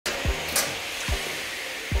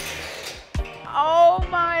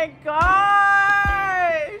my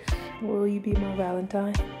gosh! Will you be my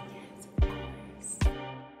Valentine?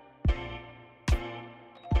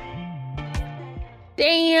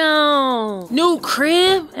 Damn! New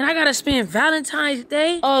crib, and I gotta spend Valentine's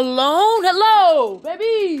Day alone? Hello,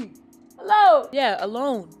 baby! Hello! Yeah,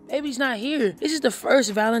 alone. Baby's not here. This is the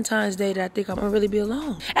first Valentine's Day that I think I'm gonna really be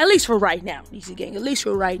alone. At least for right now, DC gang. At least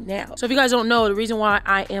for right now. So if you guys don't know, the reason why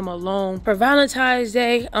I am alone for Valentine's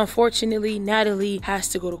Day, unfortunately, Natalie has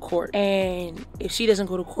to go to court. And if she doesn't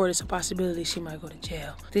go to court, it's a possibility she might go to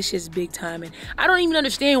jail. This is big time. And I don't even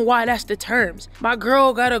understand why that's the terms. My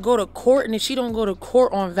girl gotta go to court, and if she don't go to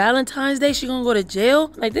court on Valentine's Day, she gonna go to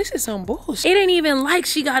jail? Like, this is some bullshit. It ain't even like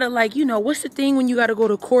she gotta, like, you know, what's the thing when you gotta go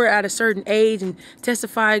to court at a certain age and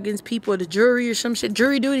testify against people, the jury or some shit,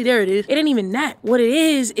 jury duty, there it is. It ain't even that. What it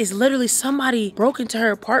is literally somebody broke into her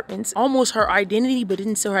apartments, almost her identity, but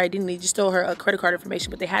didn't steal her identity, just stole her credit card information,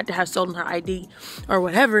 but they had to have stolen her ID or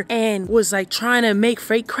whatever, and was like trying to make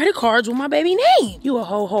fake credit cards with my baby name. You a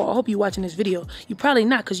ho. I hope you watching this video. You probably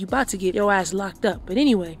not, because you about to get your ass locked up. But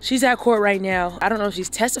anyway, she's at court right now. I don't know if she's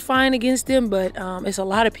testifying against them, but it's a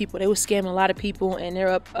lot of people. They were scamming a lot of people, and they're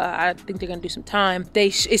up, I think they're gonna do some time.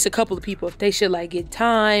 It's a couple of people. If they should like get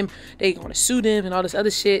time, they gonna sue them and all this other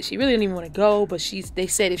shit. She really didn't even want to go, but they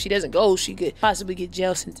said if she doesn't go, she could possibly get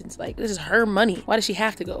jail sentence. Like, this is her money. Why does she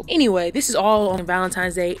have to go? Anyway, this is all on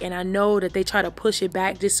Valentine's Day, and I know that they try to push it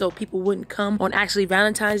back just so people wouldn't come on actually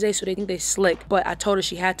Valentine's Day, so they think they slick. But I told her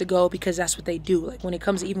she had to go because that's what they do. Like, when it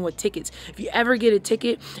comes to even with tickets, if you ever get a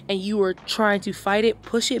ticket and you are trying to fight it,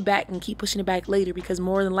 push it back and keep pushing it back later, because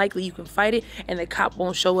more than likely you can fight it and the cop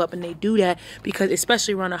won't show up. And they do that because,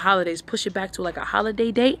 especially around the holidays, push it back to like a holiday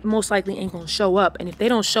date, most likely ain't gonna show up. And if they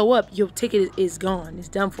don't show up, your ticket is gone. It's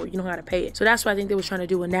done for. You don't gotta pay it. So that's why I think they was trying to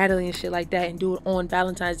do with Natalie and shit like that, and do it on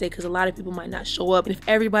Valentine's Day, because a lot of people might not show up. And if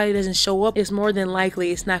everybody doesn't show up, it's more than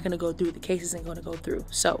likely it's not gonna go through. The case isn't gonna go through.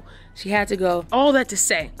 So she had to go. All that to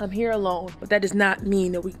say, I'm here alone, but that does not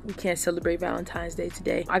mean that we can't celebrate Valentine's Day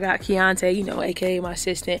today. I got Keontae, you know, aka my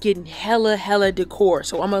assistant, getting hella decor.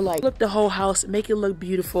 So I'm gonna like flip the whole house, make it look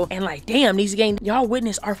beautiful, and like, damn, these gang, y'all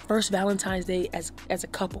witness our first Valentine's Day as a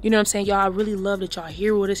couple. You know what I'm saying? Y'all, I really love that y'all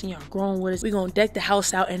here with us and y'all growing with us. We gonna deck the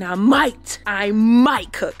house out, and I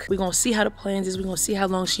might cook. We gonna see how the plans is. We gonna see how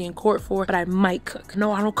long she in court for, but I might cook.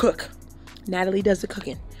 No, I don't cook. Natalie does the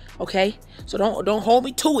cooking. Okay, so don't hold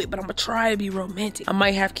me to it, but I'm gonna try to be romantic. I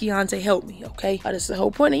might have Keontae help me. Okay, that's the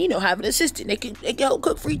whole point of, you know, having an assistant. They can help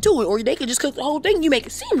cook for you too, or they can just cook the whole thing. You make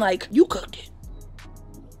it seem like you cooked it,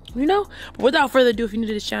 you know. But without further ado, if you're new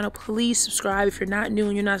to this channel, please subscribe. If you're not new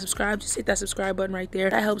and you're not subscribed, just hit that subscribe button right there.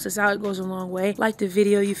 That helps us out. It goes a long way. Like the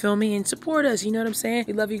video, you feel me, and support us. You know what I'm saying?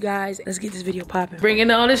 We love you guys. Let's get this video popping.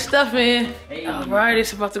 Bringing all this stuff in. Hey. All right,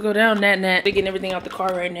 it's about to go down. Nat. They're getting everything out the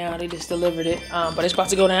car right now. They just delivered it, but it's about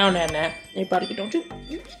to go down. Nat. Everybody, don't you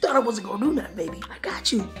thought I wasn't gonna do that, baby? I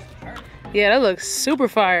got you. Yeah, that looks super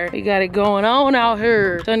fire. We got it going on out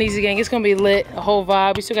here. So easy gang, it's gonna be lit, a whole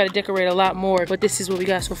vibe. We still gotta decorate a lot more, but this is what we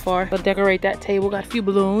got so far. We'll decorate that table, got a few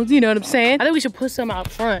balloons, you know what I'm saying? I think we should put some out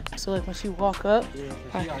front, so like when she walk up. Yeah,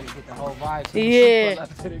 she already get the whole vibe. So yeah,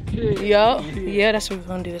 that's what we're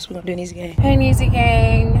gonna do. That's what we're gonna do in Easy Gang. Hey, Easy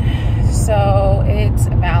Gang. So it's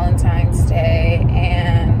Valentine's Day,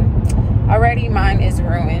 and already mine is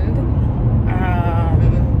ruined.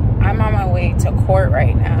 I'm on my way to court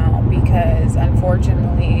right now because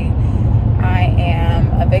unfortunately I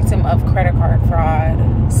am a victim of credit card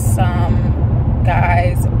fraud. Some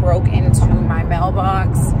guys broke into my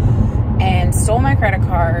mailbox and stole my credit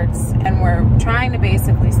cards and were trying to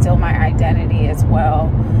basically steal my identity as well.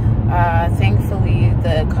 Thankfully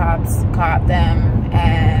the cops caught them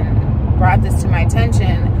and brought this to my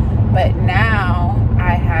attention, but now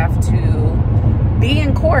I have to be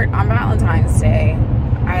in court on Valentine's Day.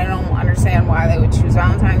 I don't understand why they would choose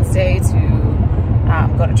Valentine's Day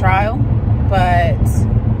to go to trial, but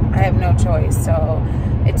I have no choice. So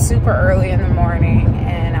it's super early in the morning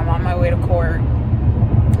and I'm on my way to court.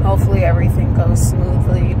 Hopefully everything goes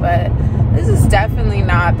smoothly, but this is definitely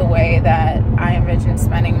not the way that I envision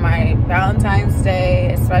spending my Valentine's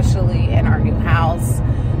Day, especially in our new house.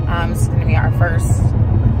 It's gonna be our first,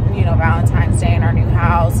 you know, Valentine's Day in our new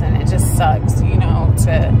house, and it just sucks, you know,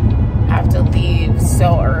 to have to leave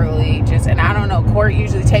so early. And I don't know, court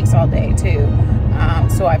usually takes all day too,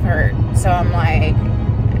 so I've heard. So I'm like,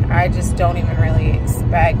 I just don't even really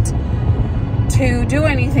expect to do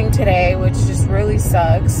anything today, which just really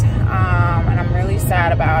sucks, and I'm really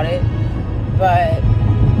sad about it. But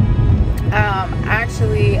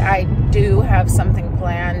actually I do have something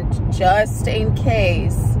planned just in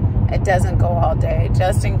case it doesn't go all day,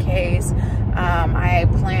 just in case I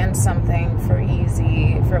planned something for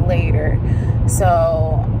easy for later.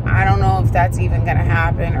 So I don't know if that's even gonna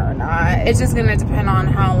happen or not. It's just gonna depend on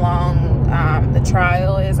how long the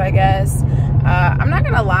trial is, I guess. I'm not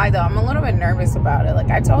gonna lie though, I'm a little bit nervous about it. Like,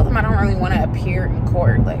 I told them I don't really want to appear in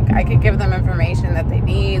court. Like, I could give them information that they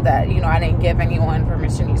need, that, you know, I didn't give anyone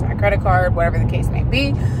permission to use my credit card, whatever the case may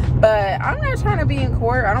be, but I'm not trying to be in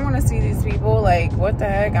court. I don't want to see these people. Like, what the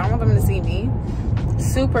heck? I don't want them to see me.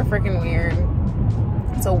 Super freaking weird.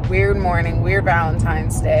 It's a weird morning, weird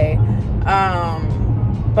Valentine's Day.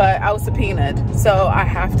 But I was subpoenaed, so I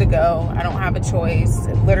have to go. I don't have a choice.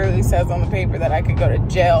 It literally says on the paper that I could go to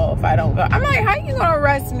jail if I don't go. I'm like, how you gonna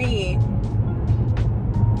arrest me?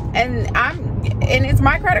 And it's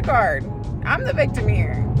my credit card. I'm the victim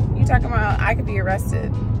here. You talking about I could be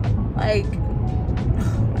arrested? Like,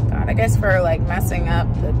 oh my God, I guess for like messing up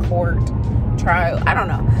the court trial. I don't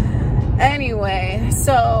know. Anyway,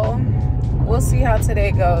 so we'll see how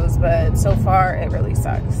today goes, but so far it really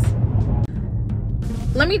sucks.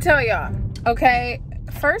 Let me tell y'all, okay,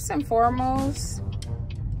 first and foremost,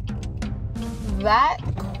 that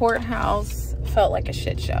courthouse felt like a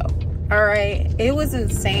shit show. All right, it was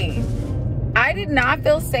insane. I did not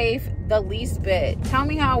feel safe the least bit. Tell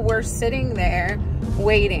me how we're sitting there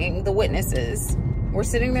waiting, the witnesses. We're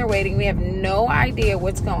sitting there waiting. We have no idea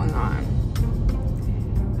what's going on.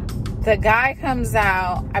 The guy comes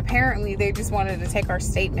out. Apparently, they just wanted to take our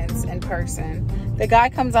statements in person. The guy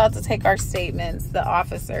comes out to take our statements. The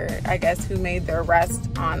officer, I guess, who made the arrest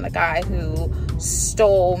on the guy who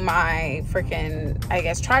stole my freaking, I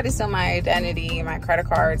guess, tried to steal my identity, my credit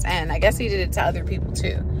cards, and I guess he did it to other people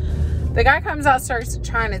too. The guy comes out, starts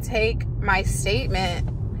trying to take my statement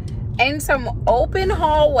in some open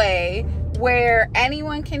hallway where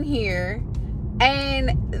anyone can hear.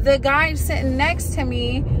 And the guy sitting next to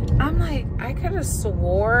me, I'm like, I could have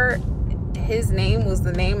swore his name was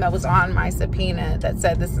the name that was on my subpoena that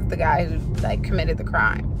said this is the guy who like committed the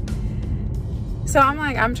crime. So I'm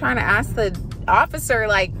like, I'm trying to ask the officer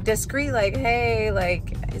like discreet, like, hey,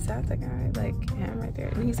 like, is that the guy? Like, him right there?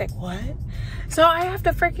 And he's like, what? So I have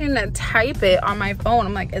to freaking type it on my phone.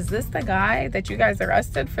 I'm like, is this the guy that you guys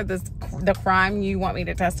arrested for the crime you want me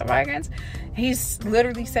to testify against? He's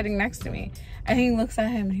literally sitting next to me. And he looks at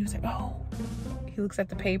him and he was like, oh. He looks at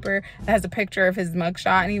the paper that has a picture of his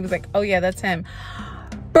mugshot and he was like, oh yeah, that's him.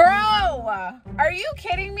 Bro, are you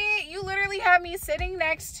kidding me? You literally have me sitting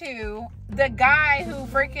next to the guy who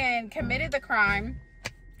freaking committed the crime.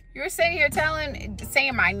 You're sitting here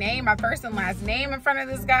saying my name, my first and last name in front of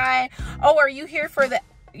this guy. Oh, are you here for the,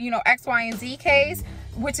 you know, X, Y, and Z case,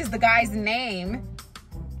 which is the guy's name?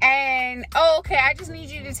 And, oh, okay, I just need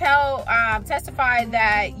you to testify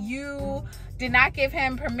that you did not give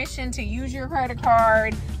him permission to use your credit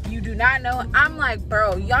card. You do not know. I'm like,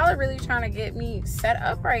 bro, y'all are really trying to get me set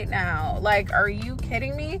up right now. Like, are you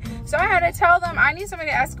kidding me? So I had to tell them I need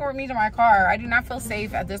somebody to escort me to my car. I do not feel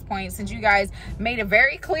safe at this point since you guys made it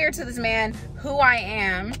very clear to this man who I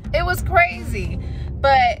am. It was crazy.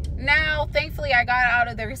 But now, thankfully, I got out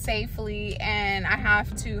of there safely and I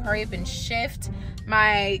have to hurry up and shift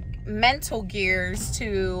my mental gears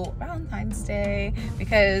to Valentine's Day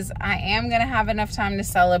because I am gonna have enough time to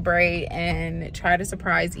celebrate and try to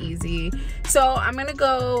surprise Easy. So I'm gonna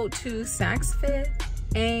go to Saks Fifth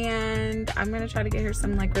and I'm gonna try to get her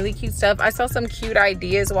some like really cute stuff. I saw some cute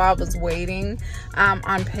ideas while I was waiting on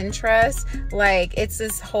Pinterest. Like, it's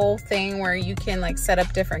this whole thing where you can like set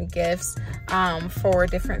up different gifts for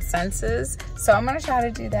different senses. So I'm gonna try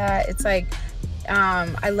to do that. It's like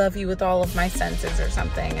I love you with all of my senses or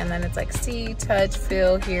something, and then it's like see, touch,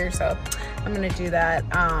 feel, hear. So I'm gonna do that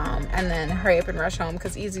and then hurry up and rush home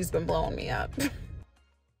because Easy's been blowing me up.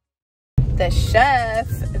 The chef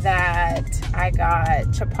that I got,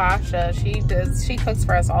 Chapasha, she cooks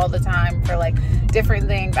for us all the time for like different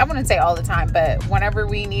things. I wouldn't say all the time, but whenever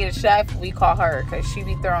we need a chef, we call her because she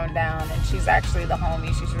be throwing down and she's actually the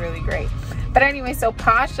homie. She's really great. But anyway, so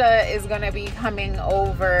Pasha is gonna be coming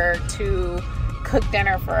over to cook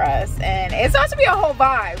dinner for us and it's supposed to be a whole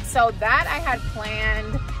vibe. So that I had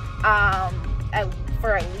planned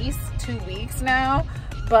for at least 2 weeks now,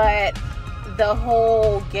 but the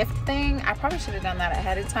whole gift thing, I probably should have done that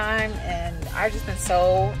ahead of time, and I've just been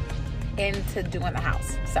so into doing the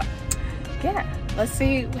house. So yeah, let's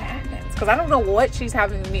see what happens because I don't know what she's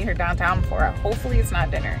having me meet her downtown for. Hopefully it's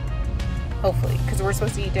not dinner, hopefully, because we're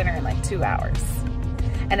supposed to eat dinner in like 2 hours,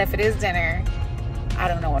 and if it is dinner, I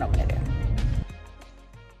don't know what I'm gonna do.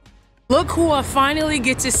 Look who I finally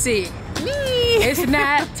get to see. Me. It's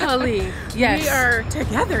Natalie. Yes. We are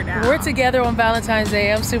together now. We're together on Valentine's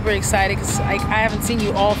Day. I'm super excited because like I haven't seen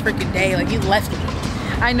you all freaking day. Like you left me.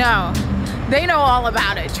 I know. They know all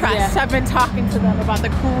about it. Trust. Yeah. I've been talking to them about the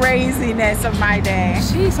craziness of my day.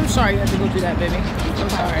 Jeez, I'm sorry you had to go through that, baby. I'm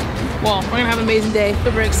sorry. Well, we're gonna have an amazing day.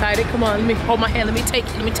 Super excited. Come on, let me hold my hand. Let me take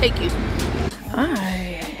you. Let me take you. Hi.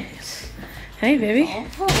 Hey, baby.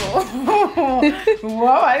 Oh. Whoa,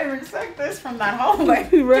 I didn't expect this from that hallway.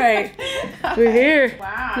 Right. We're here. Wow.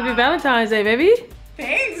 Happy Valentine's Day, baby.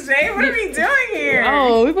 Thanks, Jay. What are we doing here?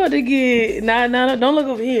 Oh, we about to get. Nah, don't look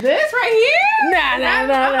over here. This right here? Nah.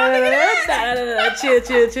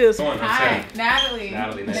 Chill. Hi, Natalie.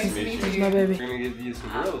 Natalie, nice to meet you. That's my baby. We're gonna give you some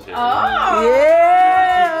girls here. Oh.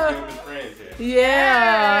 Yeah. Yeah.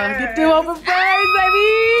 Yeah. Get them open frames, baby.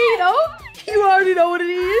 You know? You already know what it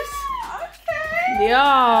is. Okay. Yeah.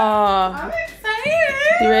 I'm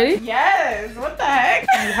excited. You ready? Yes. What the heck?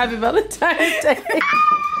 Happy Valentine's Day.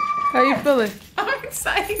 How you feeling? I'm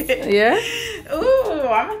excited. Yeah? Ooh,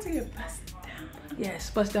 I'm about to get busted down. Yes,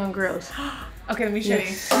 bust down girls. Okay, let me show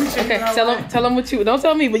Yes. you. Let me show Okay, you tell them what you. Don't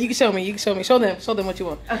tell me, but you can show me. You can show me. Show them what you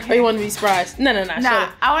want. Okay. Or you want to be surprised? No. Show Nah, them.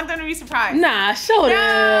 I want them to be surprised. Nah, show them.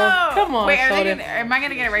 No. Come on, Wait, show them. am I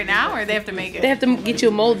gonna get it right now, or they have to make it? They have to get you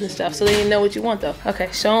a mold and stuff, so they know what you want though. Okay,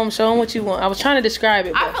 show them what you want. I was trying to describe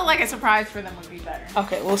it. I But... feel like a surprise for them would be better.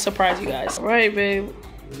 Okay, we'll surprise you guys. All right, babe.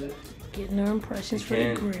 Getting her impressions for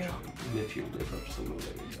the grill. Lift your lip up just a little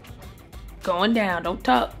bit. Going down. Don't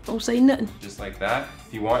talk. Don't say nothing. Just like that.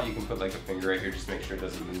 If you want, you can put like a finger right here. Just make sure it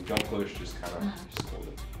doesn't move. Don't push. Just kind of just hold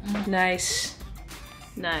it. Nice.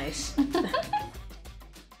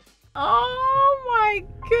 Oh my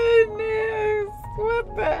goodness.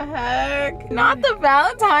 What the heck? Not the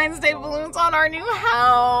Valentine's Day balloons on our new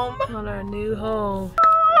home. On our new home.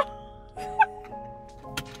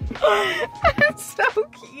 That's so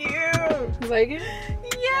cute. You like it?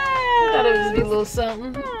 Yeah. I thought it would just be a little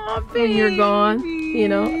something. Aw, When you're gone, you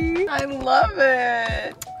know. I love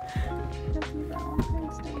it.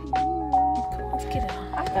 Let's get it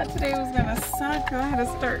on. I thought today was gonna suck. I had to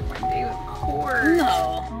start my day with court.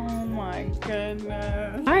 No. Oh my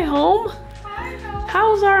goodness. Hi, home. I know.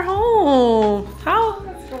 How's our home? How?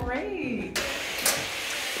 That's great.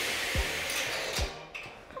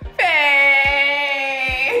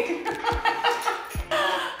 Babe.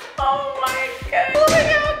 Oh my goodness. Look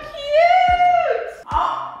how cute.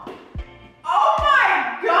 Oh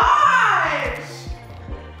my gosh.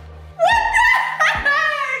 What the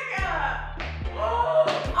heck? Oh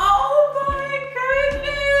my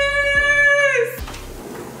goodness.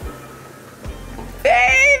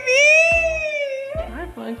 Baby. Hi,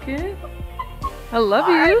 Pumpkin. I love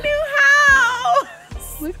Our you. new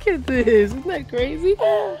house. Look at this. Isn't that crazy? Baby.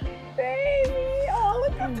 Oh,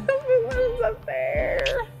 look at the balloons up there.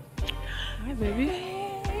 Hi, baby.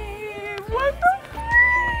 Babe, what the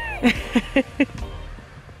frick?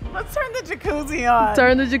 Let's turn the jacuzzi on.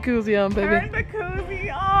 Turn the jacuzzi on, baby. Turn the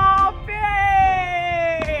jacuzzi on,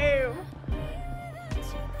 babe.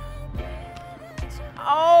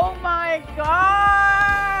 Oh my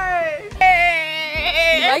god.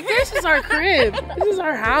 Like, this is our crib. This is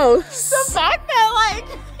our house. The fact that like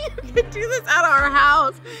you could do this at our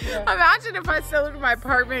house. Yeah. Imagine if I sold my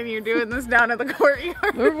apartment and you're doing this down in the courtyard.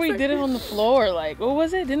 Remember we did it on the floor. Like, what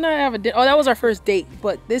was it? Didn't I have a date? Oh, that was our first date.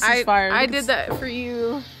 But this is fire. I did that for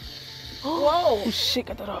you. Whoa. Oh shit,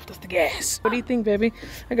 got that off. That's the gas. What do you think, baby?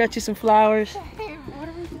 I got you some flowers. Hey, what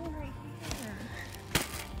are we doing right here?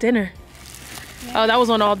 Dinner. Yeah. Oh, that was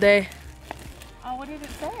on all day. Oh, what did it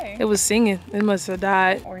say? It was singing. It must have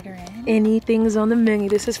died. Order in. Anything's on the menu.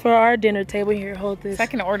 This is for our dinner table. Here, hold this. So I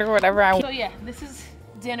can order whatever I want. So yeah, this is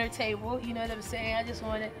dinner table. You know what I'm saying? I just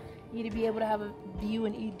wanted you to be able to have a view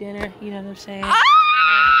and eat dinner. You know what I'm saying?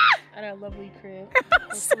 At our lovely crib.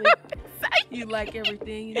 I'm so excited. You like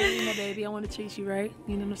everything. You know, you're my baby. I want to treat you right.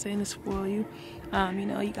 You know what I'm saying? To spoil you. You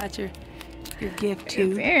know, you got your gift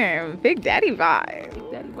too. Damn, Big Daddy vibe.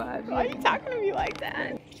 Big Daddy vibe. Why are you talking to me like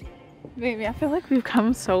that? Baby, I feel like we've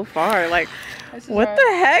come so far. Like, what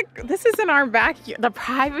the heck? This is in our backyard, the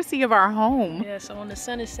privacy of our home. Yeah, so when the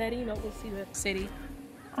sun is setting, you know, we'll see the city.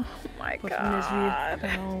 Oh my But god. from this view,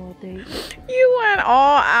 all day. You went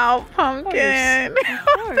all out, Pumpkin. Of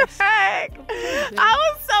course. What the heck? I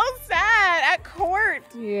was so sad at court.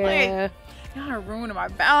 Yeah. Like, y'all ruining my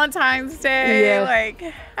Valentine's Day. Yeah. Like,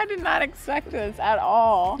 I did not expect this at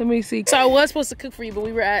all. Let me see. So I was supposed to cook for you, but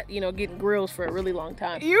we were at, you know, getting grills for a really long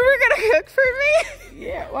time. You were gonna cook for me?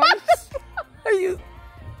 Yeah. Why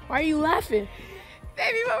are you laughing?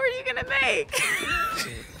 Baby, what were you gonna make?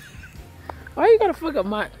 Why you gotta fuck up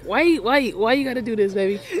my? Why you gotta do this,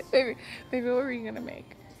 baby? Baby, what were you gonna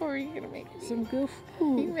make? Or are you gonna make some good you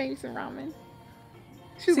food. make some ramen?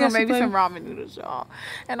 She's gonna make me some ramen noodles, y'all.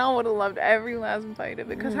 And I would have loved every last bite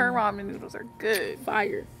of it because her ramen noodles are good.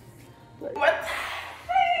 Fire. What the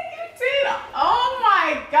heck you did? Oh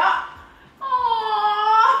my god.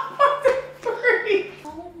 Oh, what the freak?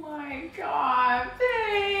 Oh my god,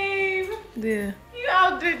 babe. Yeah. You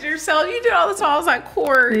outdid yourself. You did all the sauce at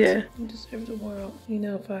court. Yeah. You deserve the world. You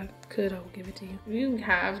know, if I could, I would give it to you. You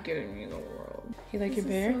have given me the world. You like your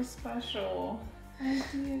This bear? is so special. I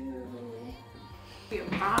do. We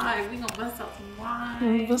gonna bust out some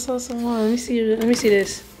wine. What's up, some wine? Let me see. Let me see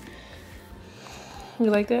this. You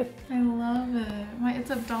like that? I love it. It's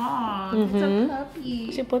a dog. It's a puppy.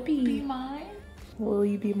 It's your puppy. Be mine. Will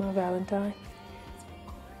you be my Valentine?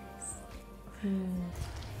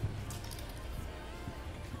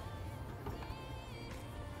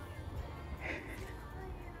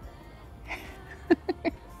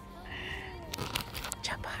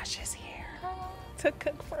 Chapash is here to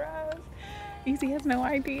cook for us. Easy has no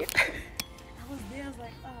idea. I was there, I was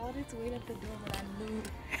like, oh, I wanted to wait at the door, but I knew.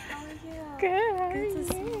 Oh, yeah. Good. Good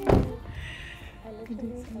to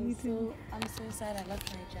see you. I'm so sad I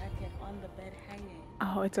left my jacket on the bed hanging.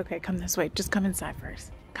 Oh, it's okay. Come this way. Just come inside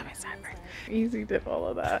first. Come inside first. Easy did all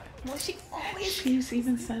of that. Well, she always She's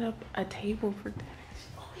even set up a table for dinner.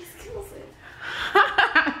 kills it.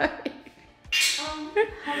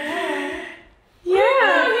 Hello.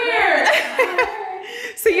 Yeah.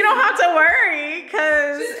 So you don't have to worry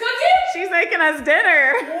because She's cooking? she's making us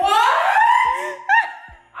dinner. What?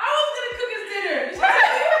 I was gonna cook his dinner. Did she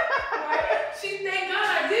tell you? She thank God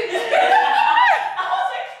I didn't. I was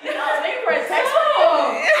like, you know, I was waiting for a text.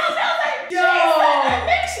 Oh. Yo.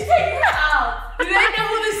 She's taking her out. Do they know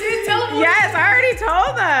who this is? Tell them who Yes, I already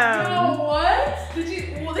told them. Oh, what? Did you?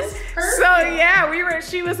 Well, this is perfect. So yeah,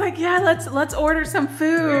 she was like, yeah, let's order some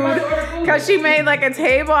food because she made like a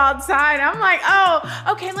table outside. I'm like, oh,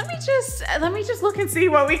 okay, let me just look and see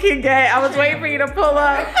what we can get. I was waiting for you to pull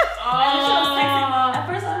up. At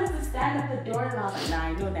first, I wanted to stand at the door, and I was like, nah,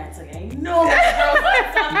 I know that's okay. I know that girl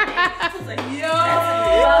wants something. I was like, yo.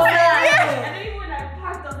 And then when I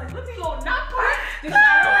parked, I was like, let's go not park. Because I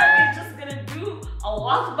know that we're just gonna do a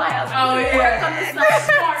walk by. I was like, Oh, yeah. park on the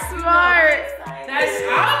side. Smart.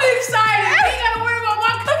 I'm excited. You ain't gotta worry about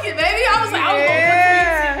my cooking, baby. I was like, I was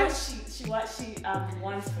gonna cook for you. What she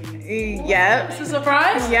wants for you. Yep. It's a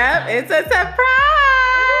surprise? Yep, it's a surprise.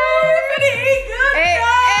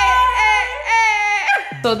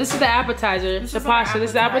 So this is the appetizer. The pasta. This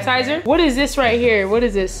is the appetizer. What is this right here? What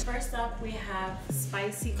is this? First up, we have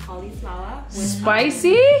spicy cauliflower.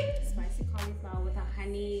 Spicy? Spicy cauliflower with a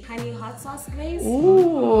honey hot sauce glaze.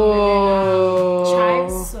 Ooh.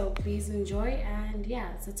 Chives, so please enjoy. And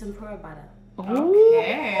yeah, it's a tempura butter.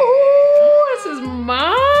 Okay. Ooh, this is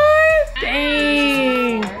mine.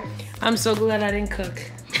 Dang. I'm so glad I didn't cook.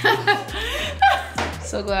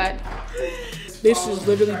 So glad. This is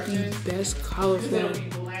literally the best cauliflower,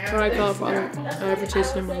 fried cauliflower I've ever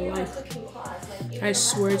tasted in my life. I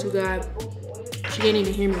swear to God, she can't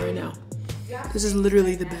even hear me right now. This is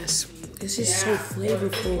literally the best. This is so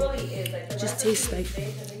flavorful. It just tastes like,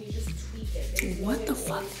 what the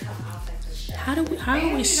fuck? How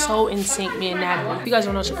are we so in sync, me and Natalie? If you guys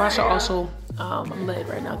don't know, Shapasha also, I'm lit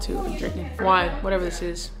right now too. I'm drinking wine, whatever this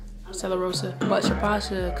is. Stella Rosa. But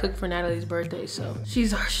Shapasha cooked for Natalie's birthday, so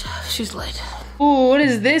she's our chef. She's lit. Ooh, what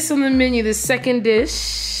is this on the menu? The second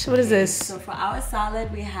dish. What is this? So for our salad,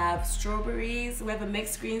 we have strawberries. We have a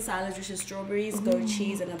mixed green salad, which is strawberries, goat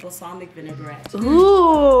cheese, and a balsamic vinaigrette.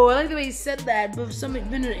 Ooh, I like the way you said that. Balsamic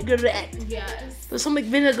vinaigrette. Yes. Balsamic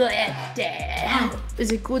vinaigrette.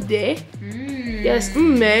 Is it good, eh? Yes,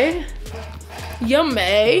 eh?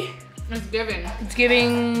 Yummy. It's giving. It's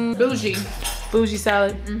giving Bougie. bougie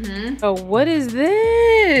salad. Oh, what is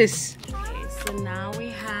this? Okay, so now we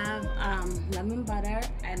have lemon butter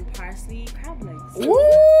and parsley crab legs. Ooh!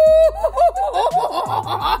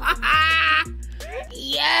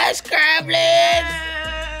 Yes, crab legs.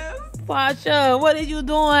 Pasha, what are you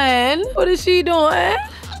doing? What is she doing?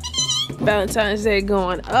 Valentine's Day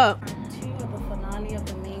going up. Two of the finale of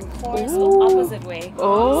the main course, so opposite way.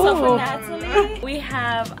 Oh. So for Natalie, we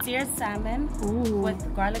have seared salmon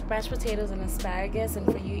with garlic mashed potatoes and asparagus, and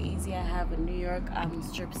for you, Easy, I have a New York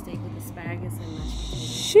strip steak with asparagus and mashed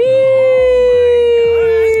potatoes.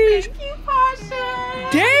 Sheesh. Thank you, Pasha.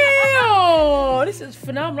 Damn! This is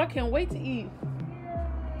phenomenal. I can't wait to eat.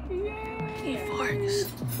 Eat forks.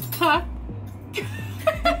 Huh?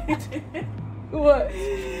 What?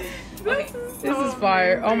 This is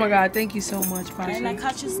fire. Oh my God, thank you so much, Pasha. And I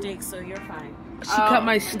cut your steak, so you're fine. She cut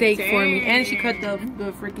my steak for me, and she cut the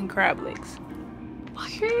freaking crab legs.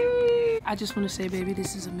 I just want to say, baby,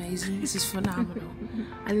 this is amazing. This is phenomenal.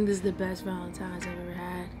 I think this is the best Valentine's I've ever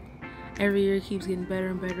had. Every year it keeps getting better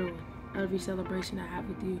and better with every celebration I have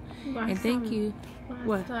with you. And thank you.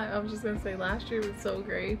 What? I was just gonna say, last year was so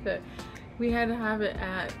great that we had to have it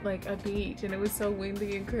at like a beach, and it was so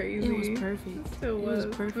windy and crazy. It was perfect. It was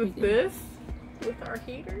perfect. With this, with our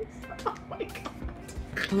heaters. Oh my god.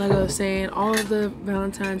 Like I was saying, all of the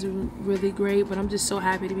Valentines are really great, but I'm just so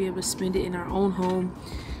happy to be able to spend it in our own home.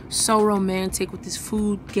 So romantic with this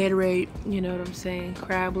food, Gatorade, you know what I'm saying,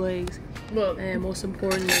 crab legs. Look, and most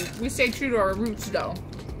importantly, we stay true to our roots though.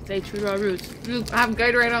 Stay true to our roots. I have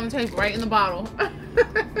Gatorade on the table, right in the bottle.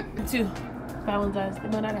 Two Valentine's, they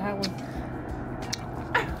might not have one.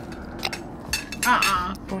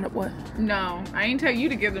 Going up what? No, I ain't tell you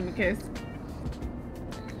to give them a kiss.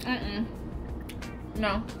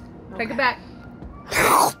 No, take it back.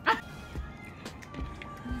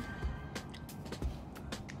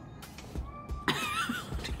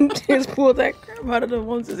 Just pull that crap out of the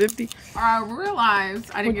ones that's empty. I realized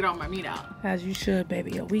I didn't get all my meat out. As you should,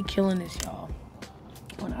 baby. Yo, we killing this, y'all.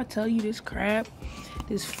 When I tell you this crab,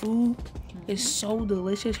 this food is so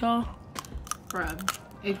delicious, y'all. Bruh,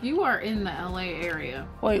 if you are in the LA area.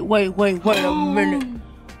 Wait a minute.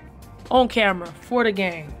 On camera, for the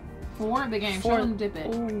game. For the game, show them dip it.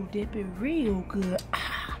 Oh, dip it real good.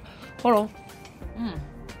 Hold on.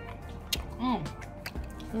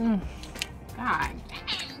 God.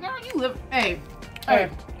 No, you live. Hey.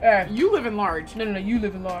 You live in large. No, you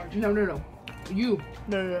live in large. No. You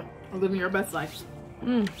No. are living your best life.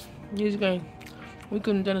 This game. We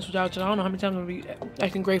couldn't have done this without you. I don't know how many times I'm gonna be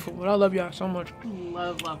acting grateful, but I love y'all so much.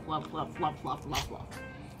 Love. I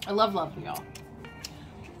love y'all.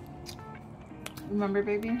 Remember,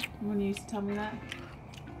 baby, when you used to tell me that?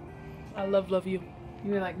 I love you.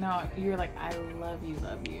 You were like, no. You were like, I love you.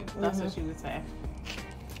 That's what she would say.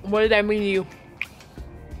 What did that mean to you?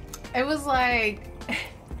 It was like,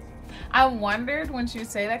 I wondered when she would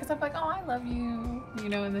say that, because I'm like, oh, I love you, you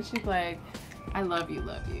know, and then she's like, I love you.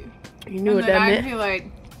 You knew what that meant? I'd be like,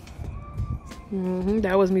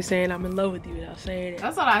 that was me saying I'm in love with you without saying it.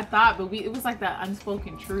 that's what I thought, but it was like that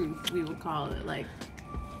unspoken truth, we would call it. Like,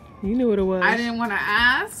 you knew what it was. I didn't want to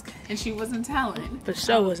ask, and she wasn't telling. For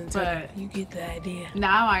sure wasn't telling. You get the idea.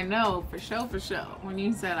 Now I know, for sure. When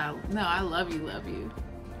you said, I love you.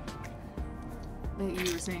 That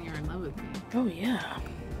you were saying you're in love with me. Oh, yeah.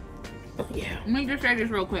 Let me just say this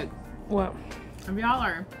real quick. What? If y'all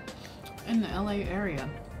are in the LA area,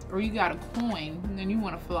 or you got a coin, and then you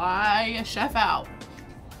want to fly a chef out,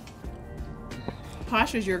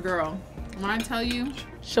 Pasha's your girl. When I tell you,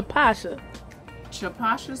 Chapasha's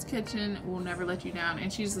Kitchen will never let you down,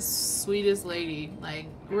 and she's the sweetest lady. Like,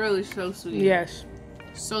 really so sweet. Yes.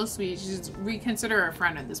 So sweet. We consider her a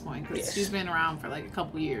friend at this point, because she's been around for like a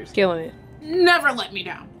couple years. Killing it. Never let me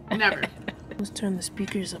down. Never. Let's turn the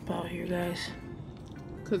speakers up out here, guys.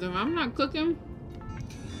 Because if I'm not cooking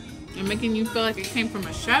and making you feel like it came from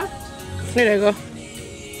a chef. There they go.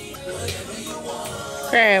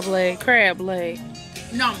 Crab leg.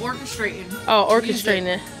 No, I'm orchestrating. Oh,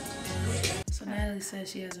 orchestrating it. So Natalie says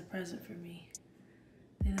she has a present for me.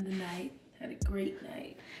 End of the night. Had a great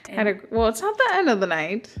night. Well, it's not the end of the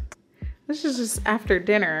night. This is just after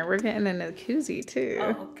dinner. We're getting in the koozie too.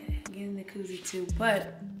 Oh, okay. Getting the koozie too.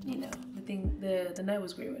 But, you know, the night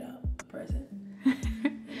was great without a present.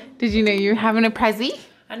 Did you know you were having a prezi?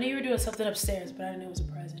 I knew you were doing something upstairs, but I didn't know it was a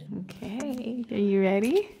present. Okay. Are you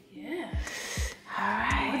ready? Yeah. All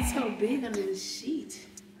right. What's so big under the sheet?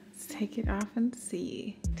 Let's take it off and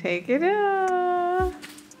see. Take it off.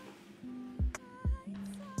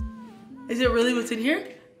 Is it really what's in here?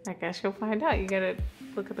 I guess you'll find out. You gotta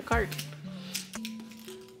look at the card.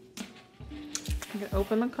 You gotta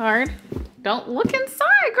open the card. Don't look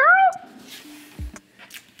inside, girl.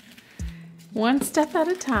 One step at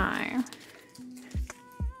a time.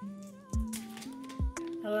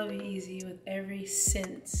 I love you easy with every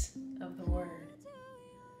sense of the word.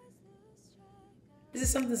 This is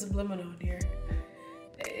something subliminal, dear.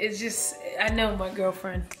 It's just, I know my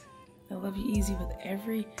girlfriend. I love you easy with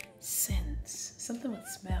every sense. Something with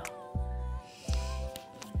smell.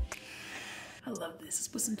 I love this. Let's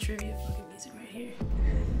put some trivia fucking music right here.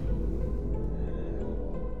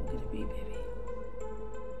 What could it be, baby?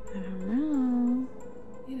 I don't know.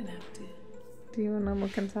 You didn't have to. Do you want to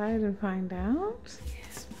look inside and find out?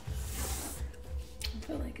 Yes. I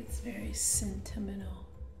feel like it's very sentimental.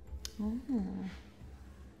 Oh.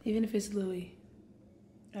 Even if it's Louis,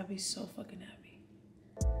 I'll be so fucking happy.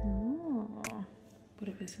 Oh. But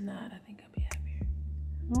if it's not, I think I'll be happier.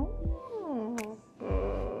 Oh.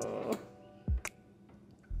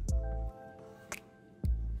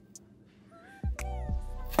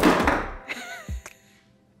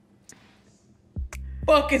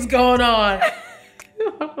 fuck is going on?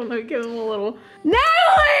 I'm gonna give him a little.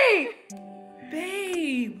 Natalie!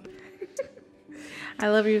 Babe. I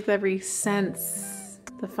love you with every sense.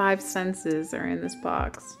 The 5 senses are in this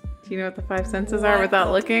box. Do you know what the 5 senses are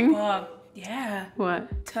without looking? Yeah.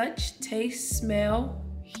 What? Touch, taste, smell,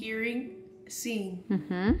 hearing, seeing.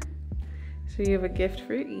 Mm-hmm. So you have a gift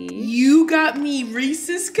for each. You got me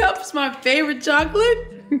Reese's Cups, my favorite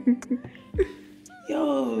chocolate.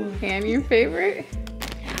 Yo. And your favorite?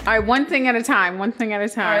 All right, one thing at a time. One thing at a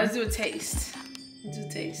time. All right, let's do a taste. Let's do a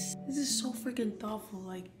taste. This is so freaking thoughtful.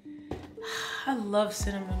 Like, I love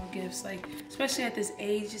sentimental gifts. Like, especially at this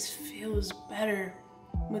age, it just feels better.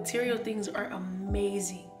 Material things are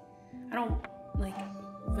amazing. I don't like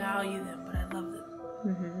value them, but I love them.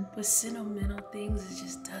 Mm-hmm. But sentimental things, it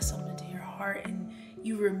just does something to your heart, and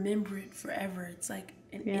you remember it forever. It's like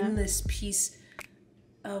an endless piece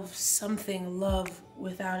of something, love,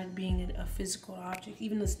 without it being a physical object.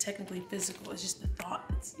 Even though it's technically physical, it's just the thought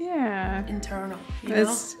that's internal. You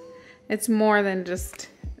know? It's more than just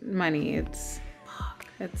money. It's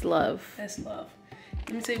love. That's love.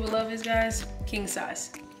 Let me tell you what love is, guys. King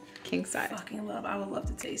size. King size. Fucking love. I would love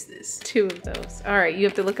to taste this. 2 of those. All right, you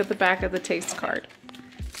have to look at the back of the taste card.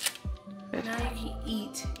 Now you can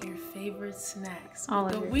eat your favorite snacks. All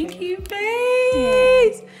with of the your winky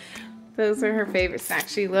face. Those are her favorite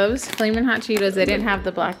snacks. She loves Flamin' Hot Cheetos. They didn't have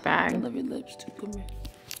the black I bag. love your lips too. Come here.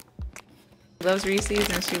 She loves Reese's,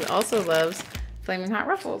 and she also loves Flamin' Hot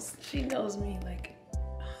Ruffles. She knows me like,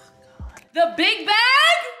 oh God. The big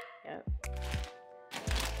bag? Yep.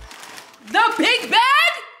 The big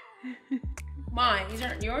bag? Mine. These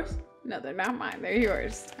aren't yours? No, they're not mine. They're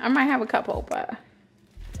yours. I might have a couple, but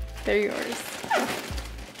they're yours.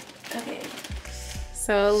 Okay.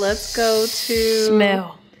 So let's go to...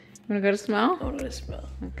 Smell. You wanna go to smell? I want to smell.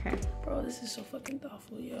 Okay. Bro, this is so fucking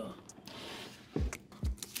thoughtful, yo.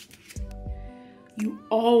 You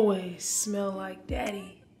always smell like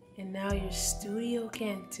daddy, and now your studio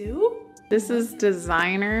can too? This is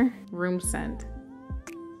designer room scent.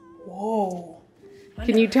 Whoa.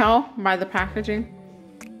 Can you tell by the packaging?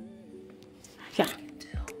 Yeah.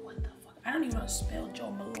 What the fuck? I don't even know how to spell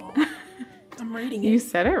Joe Malone. I'm reading it. You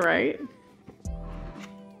said it right.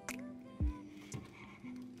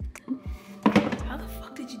 How the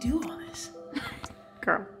fuck did you do all this?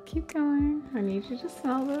 Girl, keep going. I need you to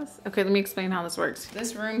smell this. Okay, let me explain how this works.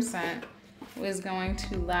 This room scent is going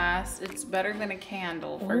to last. It's better than a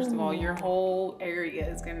candle. First of all, your whole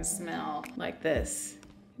area is gonna smell like this.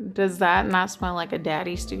 Does that not smell like a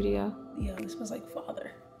daddy studio? Yeah, this smells like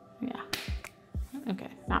father. Yeah. Okay,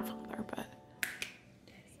 not father, but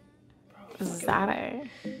is that it?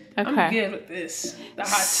 Okay. I'm good with this. The hot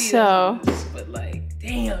Cheetos, So, but like,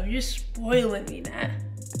 damn, you're spoiling me now.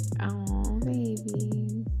 oh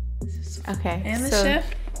baby. Okay. And the so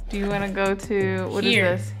chef? do you want to go to what is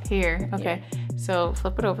Here. this? Here. Okay. So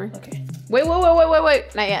flip it over. Okay. Wait.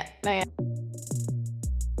 Not yet. Not yet.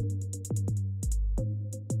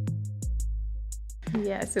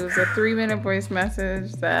 Yes, it was a 3-minute voice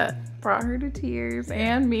message that brought her to tears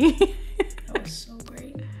and me. That was so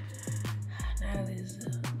great. Natalie is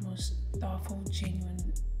the most thoughtful,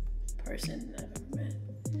 genuine person I've ever met.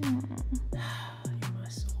 You're my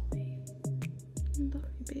soulmate. Love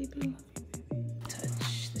you, baby.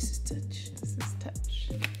 Touch. This is touch. This is touch.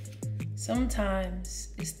 Sometimes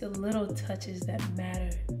it's the little touches that matter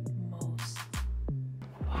most.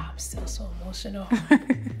 Wow, I'm still so emotional.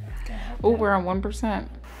 Oh, we're on 1%.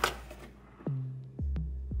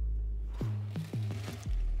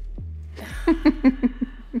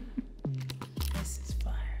 This is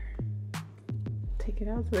fire. Take it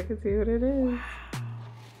out so I can see what it is.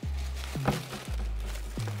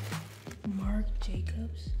 Marc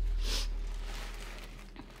Jacobs.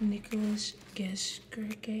 Nicholas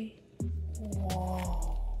Geskerke.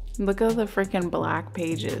 Whoa. Look at the freaking black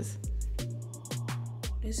pages.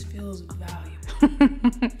 This feels valuable.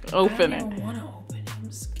 Open I it. don't want to open it.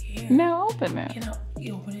 I'm scared. No, open it. Can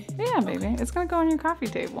you open it? Yeah, baby. It's gonna go on your coffee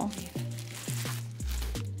table.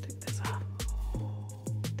 Take this off.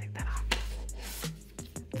 Take that off.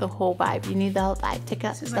 The whole vibe. You need the whole vibe. Take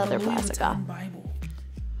out This is the like other a Louis plastic off. Vuitton Bible.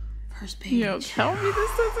 First page. Yo, tell me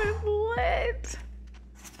this isn't lit.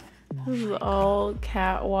 This is all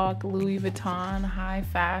catwalk, Louis Vuitton, high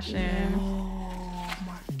fashion. Oh,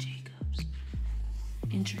 Marc Jacobs.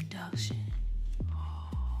 Introduction.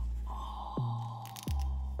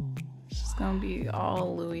 It's gonna be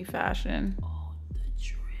all Louis fashion. Oh, the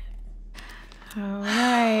drip. All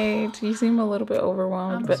right. You seem a little bit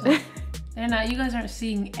overwhelmed, but They're not. You guys aren't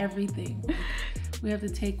seeing everything. Like, we have to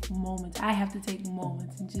take moments. I have to take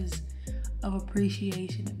moments and just of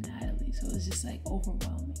appreciation of Natalie. family, so it's just like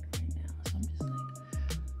overwhelming right now. So I'm just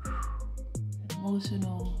like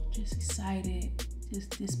emotional, just excited,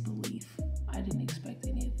 just disbelief. I didn't expect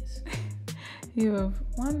any of this. You have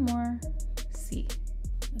one more C.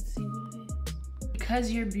 Let's see what it is.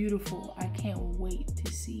 Because you're beautiful, I can't wait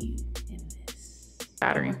to see you in this.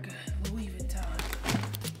 Battery. Oh, good. Louis Vuitton.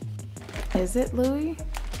 Is it Louis?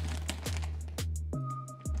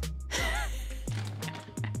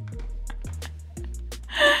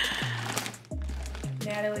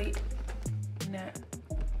 Natalie.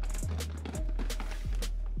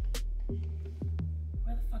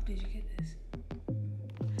 Where the fuck did you get this?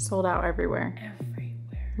 Sold out everywhere.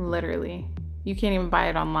 Everywhere. Literally. You can't even buy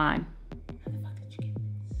it online. Where the fuck did you get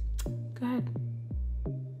this? Go ahead.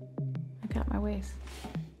 I got my ways.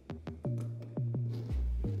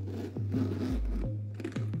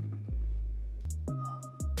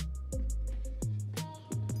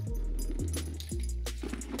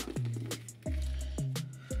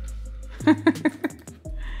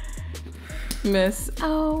 Miss,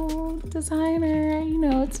 oh, designer, you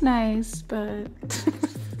know, it's nice, but.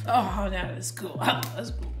 Oh, that is cool.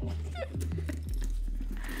 That's cool.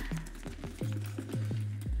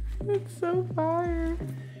 It's so fire.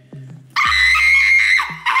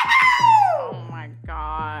 Oh my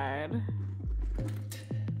God.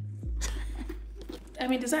 I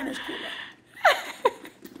mean, designer's cool.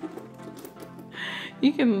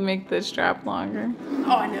 You can make the strap longer.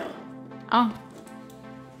 Oh, I know. Oh.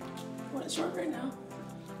 What is short right now?